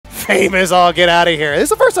lame as all get out of here. This is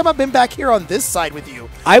the first time I've been back here on this side with you.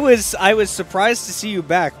 I was surprised to see you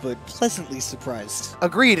back, but pleasantly surprised.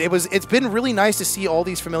 Agreed. It's been really nice to see all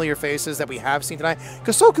these familiar faces that we have seen tonight.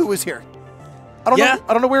 Kosoku was here. I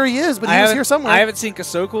don't know where he is, but he was here somewhere. I haven't seen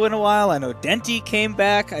Kosoku in a while. I know Denti came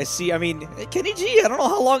back. I mean, KennyG. I don't know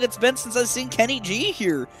how long it's been since I've seen KennyG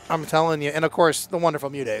here. I'm telling you. And, of course, the wonderful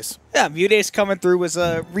MuteAce. Yeah, MuteAce coming through was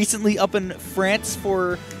recently up in France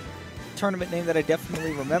for a tournament name that I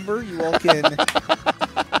definitely remember. You all can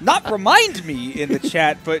not remind me in the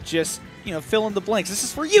chat, but just, fill in the blanks. This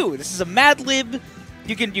is for you. This is a Mad Lib.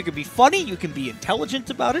 You can be funny. You can be intelligent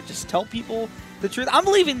about it. Just tell people the truth. I'm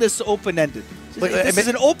leaving this open-ended. This is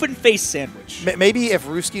an open-face sandwich. Maybe if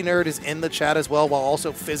Ruski Nerd is in the chat as well, while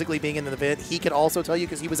also physically being in the event, he could also tell you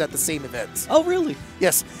because he was at the same events. Oh, really?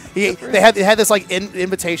 Yes. They had this like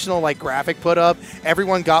invitational like graphic put up.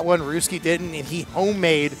 Everyone got one. Ruski didn't, and he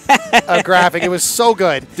homemade a graphic. It was so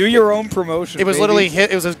good. Do your own promotion. It was literally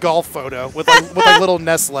it was his golf photo with like little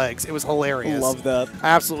nest legs. It was hilarious. Love that. I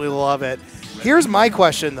absolutely love it. Here's my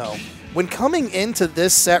question though. When coming into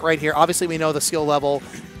this set right here, obviously we know the skill level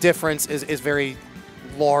difference is very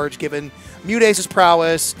large given MuteAce's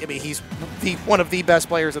prowess. I mean, he's one of the best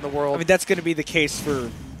players in the world. I mean, that's going to be the case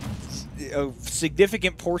for a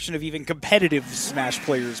significant portion of even competitive Smash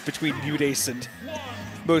players between MuteAce and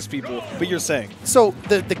most people. But you're saying. So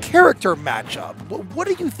the character matchup, what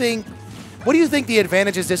do you think? What do you think the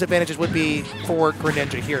advantages, disadvantages would be for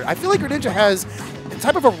Greninja here? I feel like Greninja has a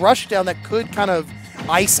type of a rush down that could kind of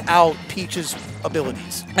ice out Peach's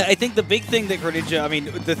abilities. I think the big thing that Greninja, I mean,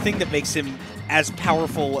 the thing that makes him as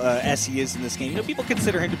powerful as he is in this game, people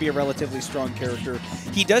consider him to be a relatively strong character.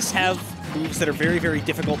 He does have moves that are very, very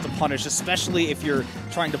difficult to punish, especially if you're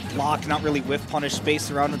trying to block, not really whiff punish space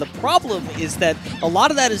around. And the problem is that a lot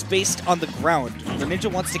of that is based on the ground.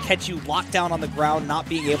 Greninja wants to catch you locked down on the ground, not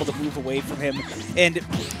being able to move away from him. And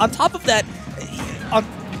on top of that, on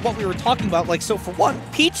what we were talking about, so for one,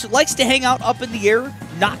 Peach likes to hang out up in the air,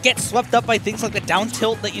 not get swept up by things like the down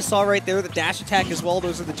tilt that you saw right there, the dash attack as well.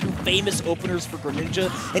 Those are the two famous openers for Greninja.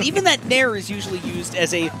 And even that Nair is usually used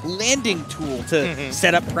as a landing tool to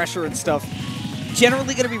set up pressure and stuff.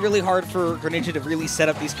 Generally going to be really hard for Greninja to really set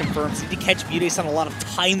up these confirms. Need to catch MuteAce on a lot of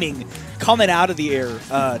timing coming out of the air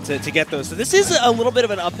to get those. So this is a little bit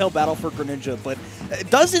of an uphill battle for Greninja, but it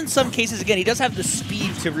does in some cases, again, he does have the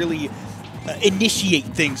speed to really initiate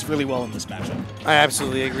things really well in this matchup. I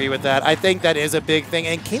absolutely agree with that. I think that is a big thing.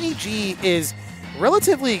 And KennyG is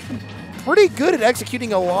relatively pretty good at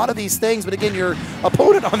executing a lot of these things. But again, your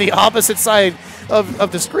opponent on the opposite side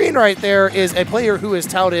of the screen right there is a player who is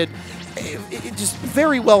touted, just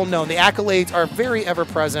very well known. The accolades are very ever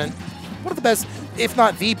present. One of the best, if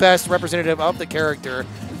not the best, representative of the character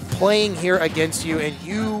playing here against you. And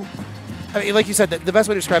you, I mean, like you said, the best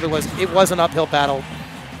way to describe it was an uphill battle.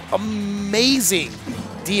 Amazing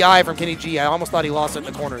DI from KennyG. I almost thought he lost it in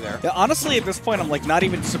the corner there. Yeah, honestly, at this point, I'm not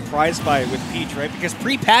even surprised by it with Peach, right? Because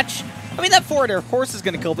pre-patch, I mean, that forward air, of course, is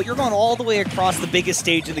going to kill, but you're going all the way across the biggest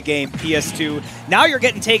stage of the game, PS2. Now you're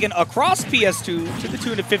getting taken across PS2 to the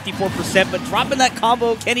tune of 54%, but dropping that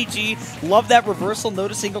combo, KennyG, love that reversal,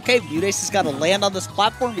 noticing, okay, MuteAce has got to land on this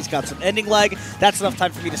platform. He's got some ending lag. That's enough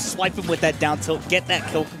time for me to swipe him with that down tilt, get that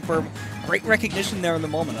kill confirm. Great recognition there in the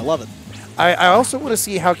moment. I love it. I also want to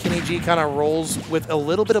see how KennyG kind of rolls with a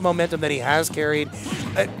little bit of momentum that he has carried.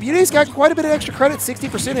 MuteAce got quite a bit of extra credit.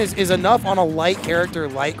 60% is enough on a light character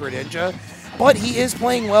like Greninja, but he is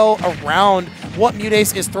playing well around what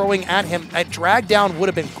MuteAce is throwing at him. A drag down would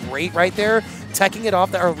have been great right there, teching it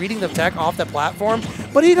off, or reading the tech off the platform,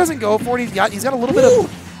 but he doesn't go for it. He's got a little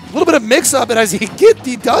bit of mix up, and as he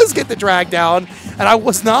does get the drag down, and I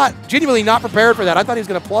was genuinely not prepared for that. I thought he was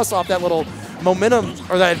going to plus off that little momentum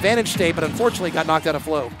or that advantage state, but unfortunately got knocked out of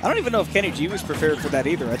flow. I don't even know if KennyG was prepared for that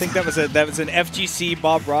either. I think that was an FGC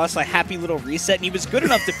Bob Ross, a happy little reset, and he was good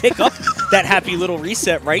enough to pick up that happy little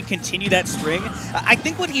reset, right? Continue that string. I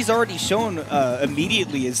think what he's already shown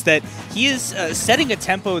immediately is that he is setting a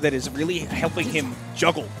tempo that is really helping him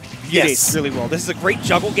juggle MuteAce really well. This is a great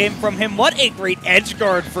juggle game from him. What a great edge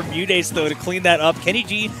guard from MuteAce, though, to clean that up.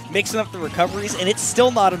 KennyG mixing up the recoveries, and it's still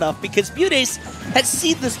not enough because MuteAce has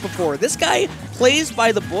seen this before. This guy plays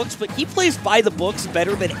by the books, but he plays by the books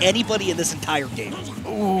better than anybody in this entire game.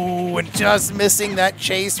 Ooh, and just missing that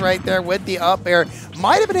chase right there with the up air.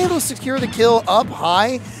 Might have been able to secure the kill up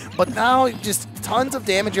high, but now just tons of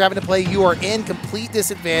damage you're having to play. You are in complete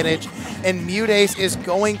disadvantage, and MuteAce is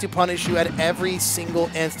going to punish you at every single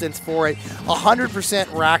instance for it.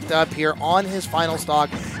 100% racked up here on his final stock.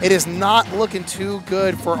 It is not looking too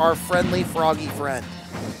good for our friendly froggy friend.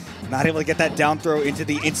 Not able to get that down throw into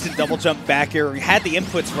the instant double jump back air. He had the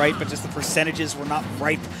inputs right, but just the percentages were not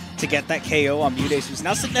ripe to get that KO on MuteAce, who's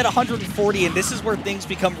now sitting at 140, and this is where things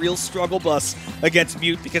become real struggle bus against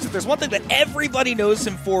Mute, because if there's one thing that everybody knows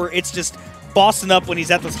him for, it's just bossing up when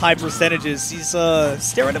he's at those high percentages. He's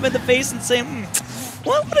staring him in the face and saying,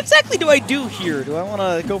 well, what exactly do I do here? Do I want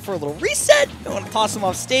to go for a little reset? Do I want to toss him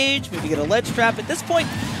off stage? Maybe get a ledge trap? At this point,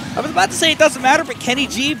 I was about to say it doesn't matter, but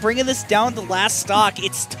KennyG bringing this down to last stock.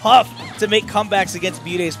 It's tough to make comebacks against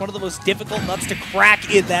MuteAce. One of the most difficult nuts to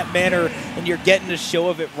crack in that manner, and you're getting a show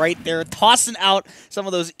of it right there. Tossing out some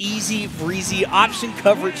of those easy, breezy option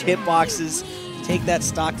coverage hitboxes. Take that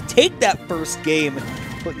stock, take that first game,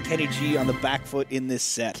 putting KennyG on the back foot in this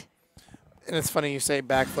set. And it's funny you say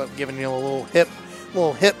back foot, giving you a little hip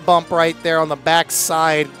bump right there on the back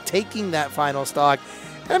side, taking that final stock.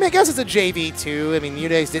 And I mean, I guess it's a JV too. I mean,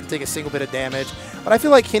 MuteAce didn't take a single bit of damage, but I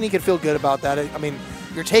feel like Kenny could feel good about that. I mean,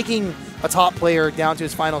 you're taking a top player down to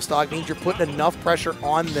his final stock, means you're putting enough pressure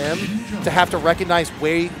on them to have to recognize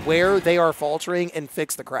where they are faltering and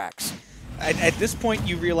fix the cracks. At this point,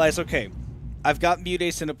 you realize, okay, I've got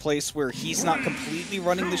MuteAce in a place where he's not completely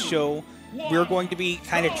running the show. We're going to be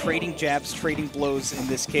kind of trading jabs, trading blows in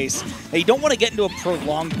this case. Now, you don't want to get into a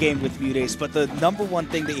prolonged game with MuteAce, but the number one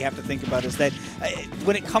thing that you have to think about is that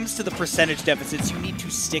when it comes to the percentage deficits, you need to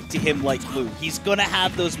stick to him like glue. He's going to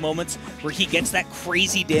have those moments where he gets that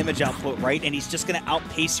crazy damage output, right? And he's just going to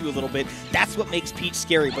outpace you a little bit. That's what makes Peach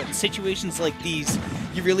scary. But in situations like these,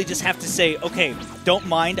 you really just have to say, okay, don't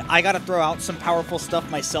mind. I got to throw out some powerful stuff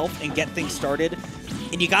myself and get things started.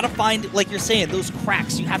 And you got to find, like you're saying, those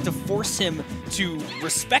cracks. You have to force him to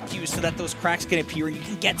respect you so that those cracks can appear and you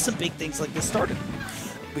can get some big things like this started.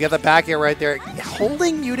 We got the back air right there,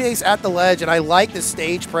 holding MuteAce at the ledge, and I like the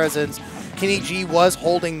stage presence KennyG was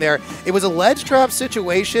holding there. It was a ledge trap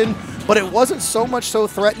situation, but it wasn't so much so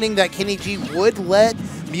threatening that KennyG would let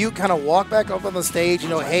Mute kind of walk back up on the stage, you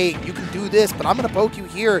know, hey, you can do this, but I'm going to poke you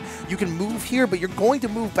here. You can move here, but you're going to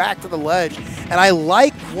move back to the ledge. And I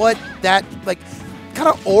like what that, like, kind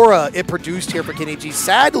of aura it produced here for KennyG.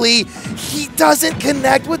 Sadly, he doesn't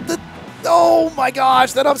connect with the, oh my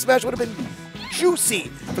gosh, that up smash would have been juicy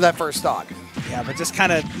for that first stock. Yeah, but just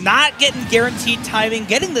kind of not getting guaranteed timing,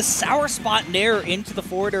 getting the sour spot nair into the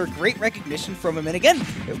forward air. Great recognition from him. And again,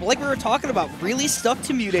 like we were talking about, really stuck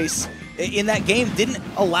to MuteAce in that game. Didn't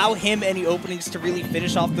allow him any openings to really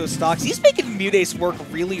finish off those stocks. He's making MuteAce work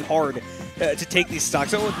really hard to take these stocks.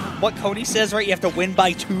 So what Cody says, right, you have to win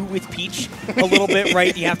by 2 with Peach a little bit,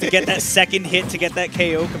 right? You have to get that second hit to get that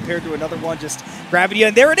KO compared to another one, just gravity.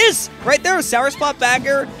 And there it is, right there, sour spot back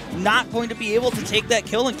air, not going to be able to take that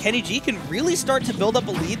kill, and KennyG can really start to build up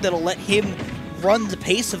a lead that'll let him run the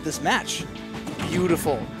pace of this match.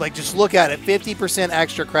 Beautiful. Like, just look at it, 50%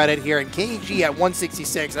 extra credit here, and KennyG at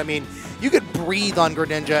 166. I mean, you could breathe on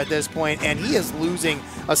Greninja at this point, and he is losing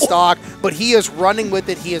a stock, but he is running with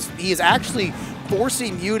it. He is actually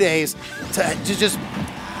forcing MuteAce to just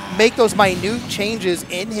make those minute changes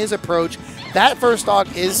in his approach. That first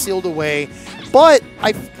stock is sealed away, but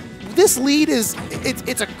this lead is,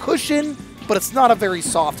 it's a cushion, but it's not a very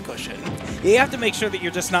soft cushion. You have to make sure that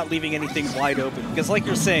you're just not leaving anything wide open, because like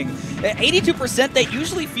you're saying, at 82%, that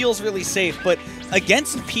usually feels really safe, but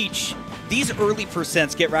against Peach, these early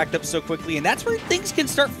percents get racked up so quickly, and that's where things can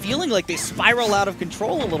start feeling like they spiral out of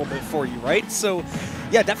control a little bit for you, right? So,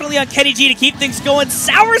 yeah, definitely on KennyG to keep things going.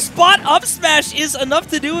 Sour spot up smash is enough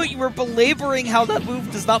to do it. You were belaboring how that move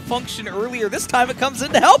does not function earlier. This time it comes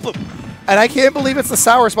in to help him. And I can't believe it's the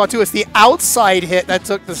sour spot, too. It's the outside hit that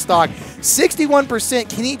took the stock. 61%.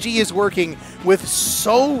 KennyG is working with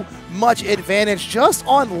so much advantage just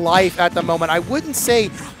on life at the moment. I wouldn't say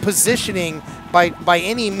positioning by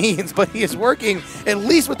any means, but he is working at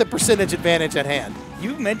least with the percentage advantage at hand.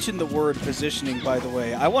 You mentioned the word positioning, by the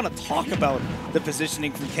way. I want to talk about the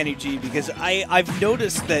positioning from KennyG, because I've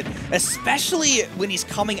noticed that, especially when he's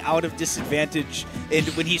coming out of disadvantage and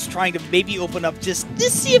when he's trying to maybe open up, just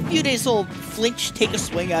see if MuteAce will flinch, take a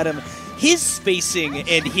swing at him, his spacing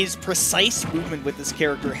and his precise movement with this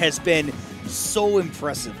character has been so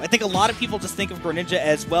impressive. I think a lot of people just think of Greninja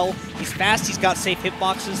as, well, he's fast, he's got safe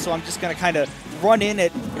hitboxes, so I'm just going to kind of run in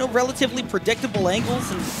at, you know, relatively predictable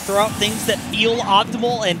angles and throw out things that feel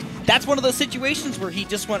optimal, and that's one of those situations where he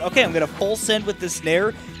just went, okay, I'm going to full send with this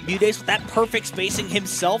nair. MuteAce with that perfect spacing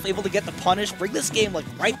himself, able to get the punish, bring this game like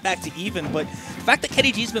right back to even, but the fact that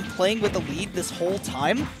KennyG's been playing with the lead this whole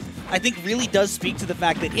time, I think really does speak to the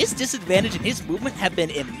fact that his disadvantage and his movement have been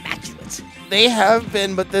immaculate. They have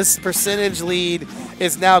been, but this percentage lead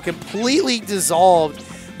is now completely dissolved.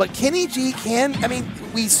 But KennyG can, I mean,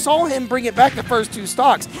 We saw him bring it back the first 2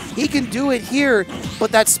 stocks. He can do it here,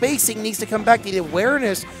 but that spacing needs to come back. The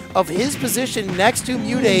awareness of his position next to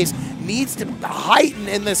MuteAce needs to heighten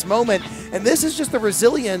in this moment. And this is just the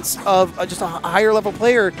resilience of just a higher level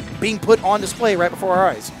player being put on display right before our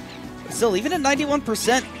eyes. Still, even at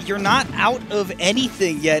 91%, you're not out of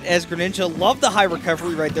anything yet, as Greninja loved the high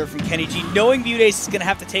recovery right there from KennyG, knowing MuteAce is going to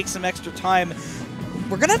have to take some extra time.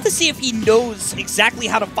 We're going to have to see if he knows exactly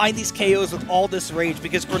how to find these KOs with all this rage,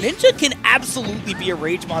 because Greninja can absolutely be a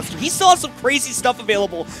rage monster. He still has some crazy stuff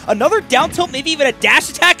available. Another down tilt, maybe even a dash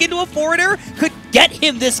attack into a forward air could get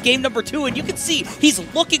him this game number 2, and you can see he's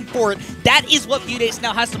looking for it. That is what MuteAce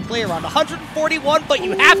now has to play around. 141, but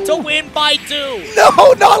you have to win by 2.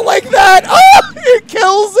 No, not like that. Oh, it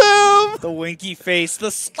kills him. The winky face,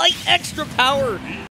 the slight extra power.